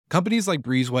Companies like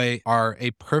Breezeway are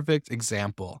a perfect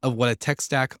example of what a tech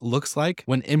stack looks like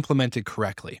when implemented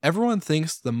correctly. Everyone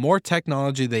thinks the more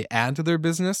technology they add to their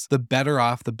business, the better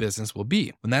off the business will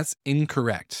be. And that's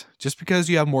incorrect. Just because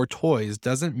you have more toys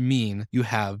doesn't mean you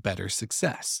have better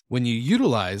success. When you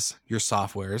utilize your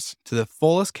softwares to the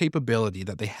fullest capability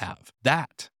that they have,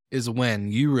 that is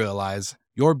when you realize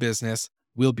your business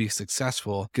will be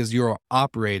successful because you're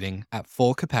operating at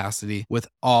full capacity with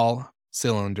all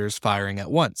cylinders firing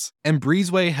at once. And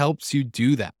Breezeway helps you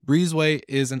do that. Breezeway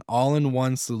is an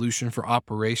all-in-one solution for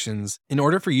operations in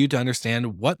order for you to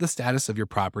understand what the status of your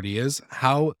property is,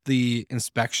 how the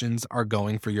inspections are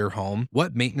going for your home,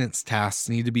 what maintenance tasks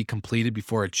need to be completed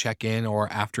before a check-in or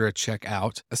after a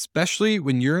check-out, especially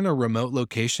when you're in a remote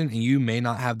location and you may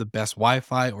not have the best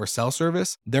Wi-Fi or cell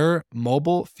service. Their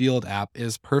mobile field app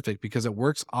is perfect because it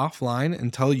works offline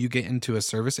until you get into a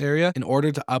service area in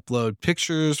order to upload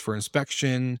pictures for inspection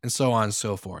and so on and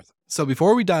so forth. So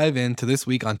before we dive into this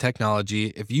week on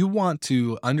technology, if you want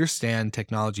to understand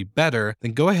technology better,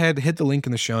 then go ahead, hit the link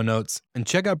in the show notes and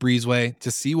check out Breezeway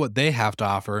to see what they have to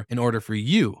offer in order for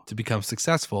you to become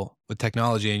successful with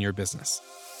technology in your business.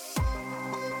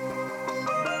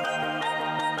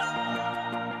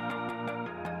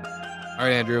 All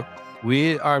right, Andrew,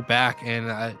 we are back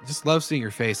and I just love seeing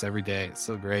your face every day. It's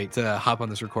so great to hop on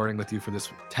this recording with you for this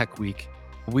tech week.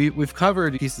 We've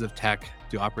covered pieces of tech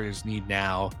do operators need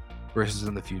now versus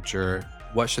in the future.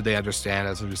 What should they understand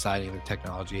as they're deciding their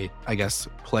technology? I guess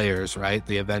players, right?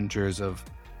 The Avengers of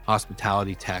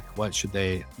hospitality tech. What should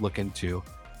they look into?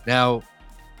 Now,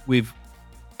 we've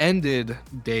ended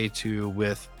day 2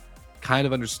 with kind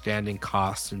of understanding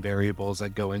costs and variables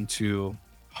that go into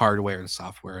hardware and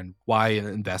software and why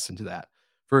invest into that.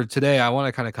 For today, I want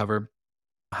to kind of cover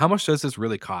how much does this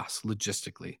really cost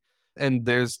logistically? And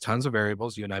there's tons of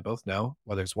variables you and I both know,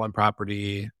 whether it's one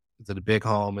property, is it a big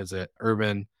home, is it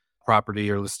urban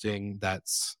property or listing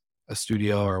that's a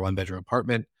studio or a 1-bedroom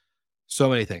apartment, so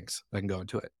many things that can go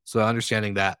into it. So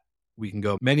understanding that we can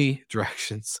go many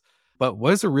directions, but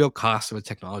what is the real cost of a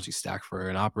technology stack for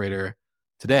an operator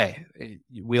today?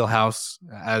 Wheelhouse,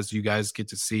 as you guys get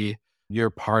to see, you're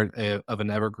part of an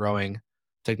ever-growing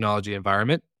technology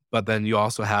environment, but then you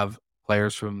also have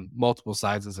players from multiple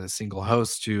sides as a single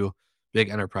host to big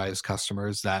enterprise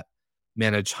customers that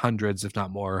manage hundreds, if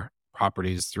not more,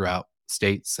 properties throughout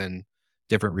states and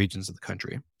different regions of the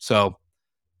country. So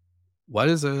what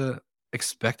is a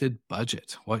expected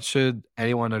budget? What should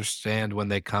anyone understand when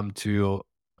they come to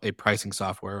a pricing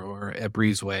software or a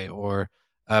Breezeway or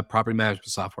a property management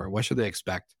software? What should they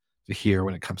expect to hear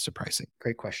when it comes to pricing?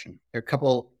 Great question. There are a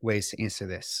couple ways to answer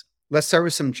this. Let's start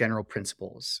with some general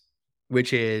principles,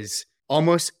 which is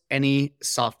almost any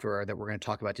software that we're going to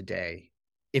talk about today,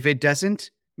 if it doesn't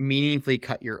meaningfully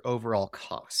cut your overall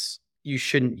costs, you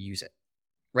shouldn't use it,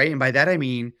 right? And by that, I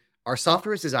mean, our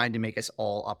software is designed to make us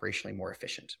all operationally more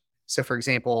efficient. So for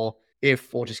example,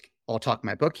 if I'll talk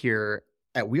my book here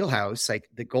at Wheelhouse, like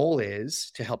the goal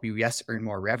is to help you, yes, earn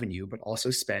more revenue, but also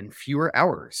spend fewer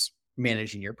hours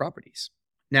managing your properties.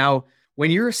 Now, when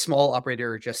you're a small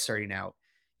operator just starting out,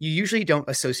 you usually don't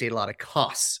associate a lot of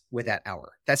costs with that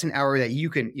hour. That's an hour that you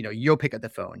can, you'll pick up the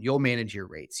phone, you'll manage your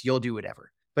rates, you'll do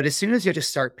whatever. But as soon as you have to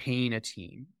start paying a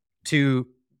team to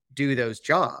do those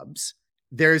jobs,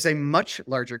 there's a much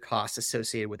larger cost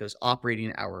associated with those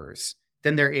operating hours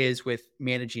than there is with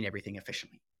managing everything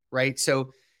efficiently, right?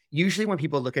 So usually when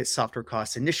people look at software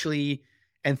costs initially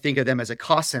and think of them as a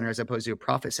cost center as opposed to a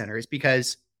profit center, is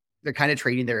because they're kind of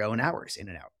trading their own hours in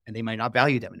and out, and they might not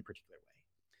value them in a particular way.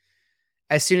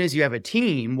 As soon as you have a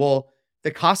team, well,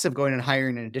 the cost of going and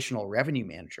hiring an additional revenue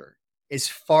manager is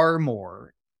far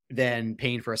more than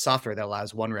paying for a software that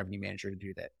allows one revenue manager to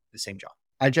do the same job.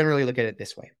 I generally look at it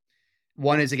this way.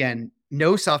 One is, again,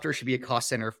 no software should be a cost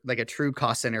center, like a true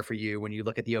cost center for you when you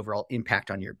look at the overall impact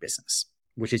on your business,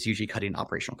 which is usually cutting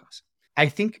operational costs. I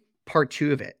think part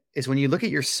 2 of it is when you look at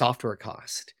your software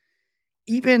cost,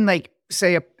 even like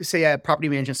say a property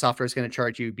management software is going to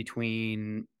charge you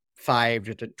between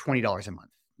 $5 to $20 a month,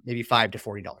 maybe $5 to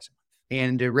 $40 a month.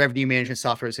 And a revenue management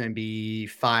software is going to be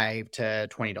 $5 to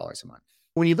 $20 a month.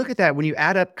 When you look at that, when you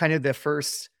add up kind of the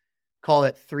first, call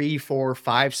it 3, 4,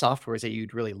 5 softwares that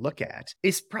you'd really look at,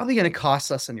 it's probably going to cost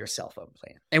less than your cell phone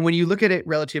plan. And when you look at it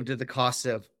relative to the cost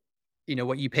of,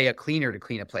 what you pay a cleaner to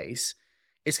clean a place,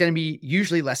 it's going to be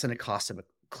usually less than the cost of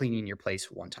cleaning your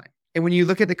place one time. And when you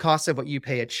look at the cost of what you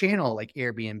pay a channel like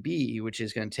Airbnb, which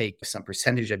is going to take some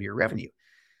percentage of your revenue,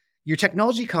 your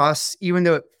technology costs, even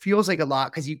though it feels like a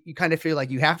lot, because you kind of feel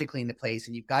like you have to clean the place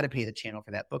and you've got to pay the channel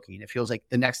for that booking. It feels like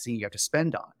the next thing you have to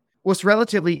spend on. Well,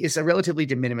 it's a relatively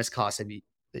de minimis cost,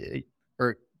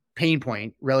 or pain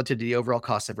point relative to the overall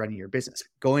cost of running your business.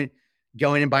 Going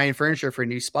and buying furniture for a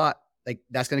new spot, like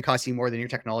that's going to cost you more than your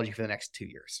technology for the next 2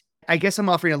 years. I guess I'm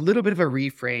offering a little bit of a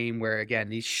reframe where, again,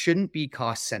 these shouldn't be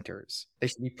cost centers. They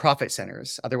should be profit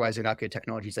centers. Otherwise, they're not good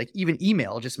technologies. Like even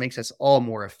email just makes us all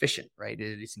more efficient, right?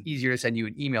 It's easier to send you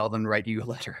an email than write you a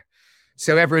letter.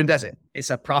 So everyone does it.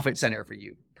 It's a profit center for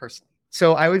you personally.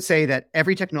 So I would say that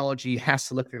every technology has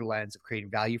to look through the lens of creating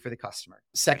value for the customer.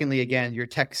 Secondly, again, your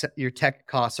tech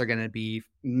costs are going to be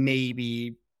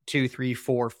maybe 2, 3,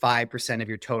 4, 5% of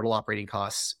your total operating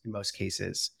costs in most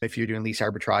cases. If you're doing lease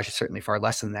arbitrage, it's certainly far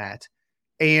less than that.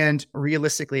 And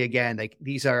realistically, again, like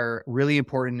these are really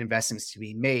important investments to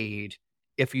be made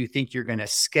if you think you're going to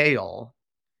scale.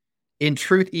 In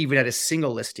truth, even at a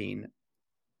single listing,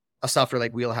 a software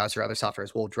like Wheelhouse or other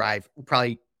softwares will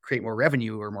probably create more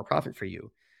revenue or more profit for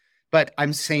you. But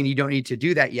I'm saying you don't need to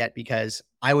do that yet, because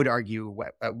I would argue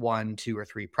at 1, 2, or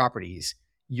 3 properties,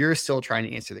 you're still trying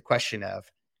to answer the question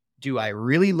of, do I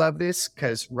really love this?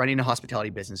 Because running a hospitality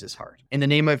business is hard. In the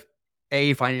name of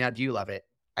finding out, do you love it?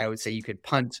 I would say you could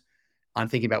punt on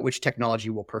thinking about which technology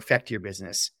will perfect your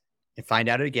business and find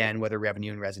out again whether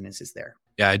revenue and resonance is there.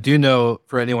 Yeah, I do know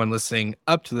for anyone listening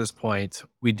up to this point,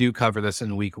 we do cover this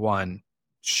in week 1.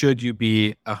 Should you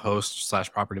be a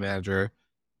host/property manager,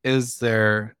 is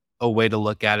there a way to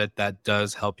look at it that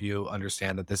does help you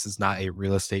understand that this is not a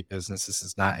real estate business? This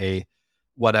is not a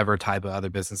whatever type of other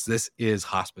business. This is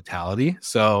hospitality.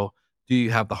 So do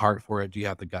you have the heart for it? Do you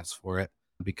have the guts for it?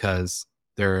 Because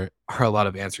there are a lot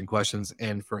of answering questions.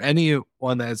 And for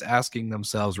anyone that is asking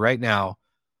themselves right now,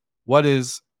 what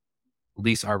is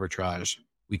lease arbitrage?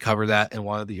 We cover that in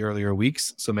one of the earlier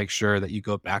weeks. So make sure that you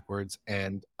go backwards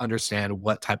and understand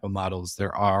what type of models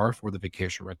there are for the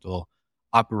vacation rental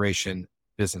operation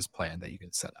business plan that you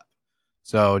can set up.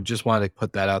 So just wanted to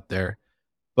put that out there.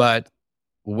 But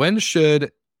when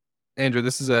should, Andrew,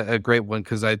 this is a great one,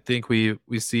 because I think we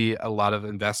see a lot of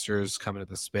investors come into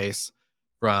the space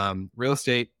from real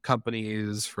estate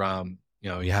companies, from,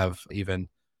 you have even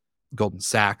Goldman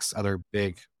Sachs, other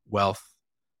big wealth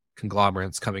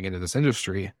conglomerates coming into this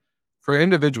industry. For an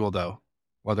individual though,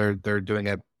 whether they're doing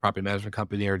a property management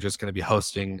company or just going to be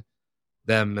hosting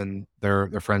them and their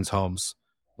friends' homes,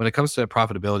 when it comes to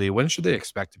profitability, when should they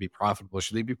expect to be profitable?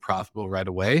 Should they be profitable right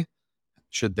away?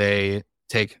 Should they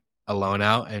take a loan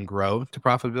out and grow to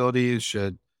profitability?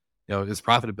 Is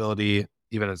profitability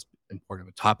even as important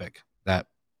of a topic that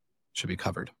should be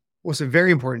covered? Well, it's a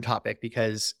very important topic,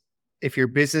 because if your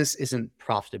business isn't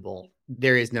profitable,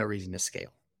 there is no reason to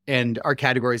scale. And our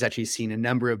category has actually seen a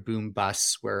number of boom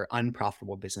busts where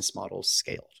unprofitable business models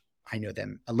scaled. I know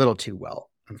them a little too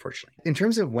well, unfortunately. In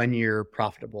terms of when you're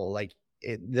profitable,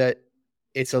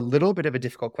 it's a little bit of a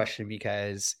difficult question,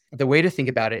 because the way to think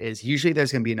about it is usually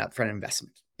there's going to be an upfront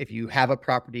investment. If you have a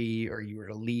property or you were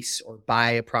to lease or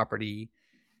buy a property,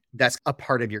 that's a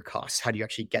part of your cost. How do you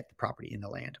actually get the property in the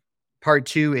land? Part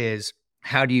 2 is,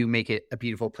 how do you make it a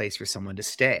beautiful place for someone to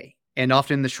stay? And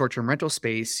often in the short-term rental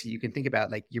space, you can think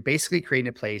about you're basically creating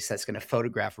a place that's going to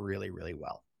photograph really, really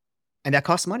well. And that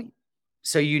costs money.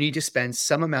 So you need to spend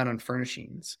some amount on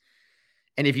furnishings.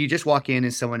 And if you just walk in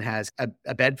and someone has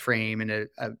a bed frame and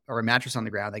or a mattress on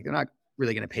the ground, they're not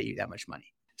really going to pay you that much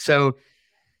money. So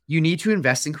you need to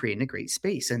invest in creating a great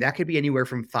space. And that could be anywhere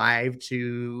from 5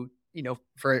 to,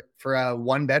 for a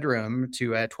 1-bedroom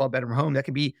to a 12-bedroom home, that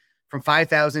could be from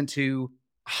 $5,000 to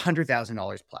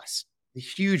 $100,000 plus. A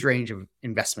huge range of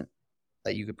investment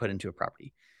that you could put into a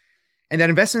property. And that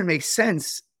investment makes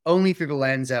sense only through the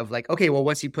lens of okay, well,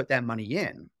 once you put that money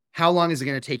in, how long is it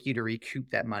going to take you to recoup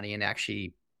that money and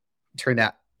actually turn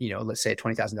that, let's say a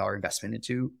 $20,000 investment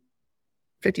into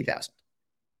 $50,000?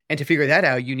 And to figure that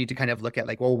out, you need to kind of look at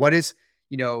what is,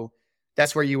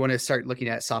 that's where you want to start looking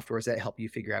at softwares that help you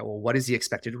figure out, what is the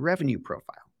expected revenue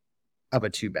profile of a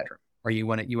 2-bedroom? Or you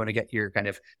want to get your kind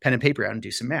of pen and paper out and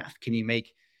do some math. Can you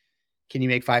make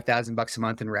 $5,000 a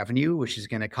month in revenue, which is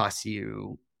going to cost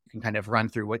you can kind of run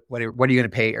through what are you going to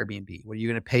pay Airbnb? What are you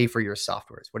going to pay for your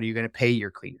softwares? What are you going to pay your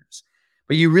cleaners?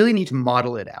 But you really need to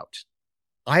model it out.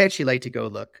 I actually like to go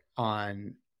look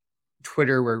on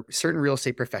Twitter where certain real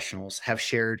estate professionals have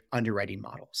shared underwriting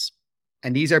models.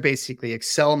 And these are basically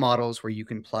Excel models where you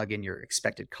can plug in your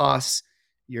expected costs,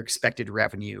 your expected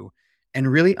revenue, and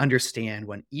really understand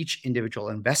when each individual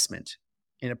investment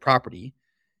in a property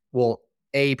will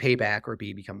A, pay back, or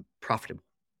B, become profitable.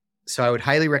 So I would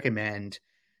highly recommend,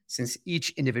 since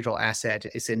each individual asset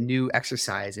is a new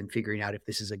exercise in figuring out if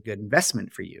this is a good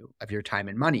investment for you of your time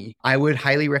and money, I would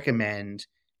highly recommend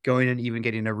going and even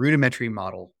getting a rudimentary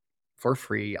model for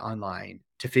free online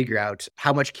to figure out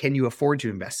how much can you afford to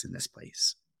invest in this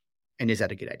place. And is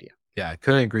that a good idea? Yeah, I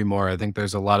couldn't agree more. I think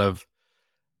there's a lot of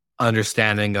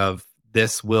understanding of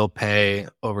this will pay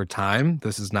over time.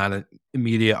 This is not an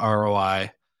immediate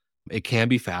ROI. It can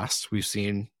be fast. We've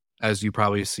seen, as you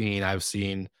probably seen, I've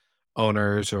seen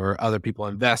owners or other people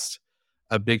invest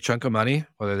a big chunk of money,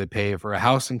 whether they pay for a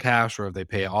house in cash or if they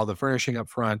pay all the furnishing up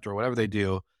front or whatever they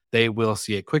do, they will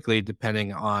see it quickly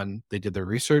depending on they did their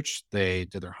research, they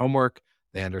did their homework,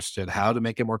 they understood how to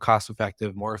make it more cost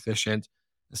effective, more efficient,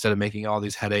 instead of making all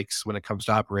these headaches when it comes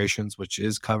to operations, which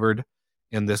is covered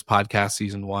in this podcast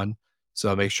season 1.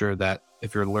 So make sure that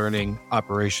if you're learning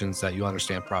operations that you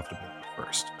understand profitability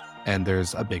first. And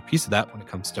there's a big piece of that when it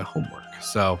comes to homework.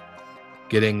 So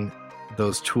getting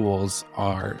those tools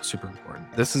are super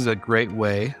important. This is a great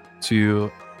way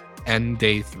to end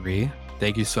day 3.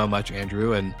 Thank you so much,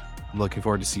 Andrew. And I'm looking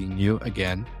forward to seeing you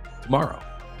again tomorrow.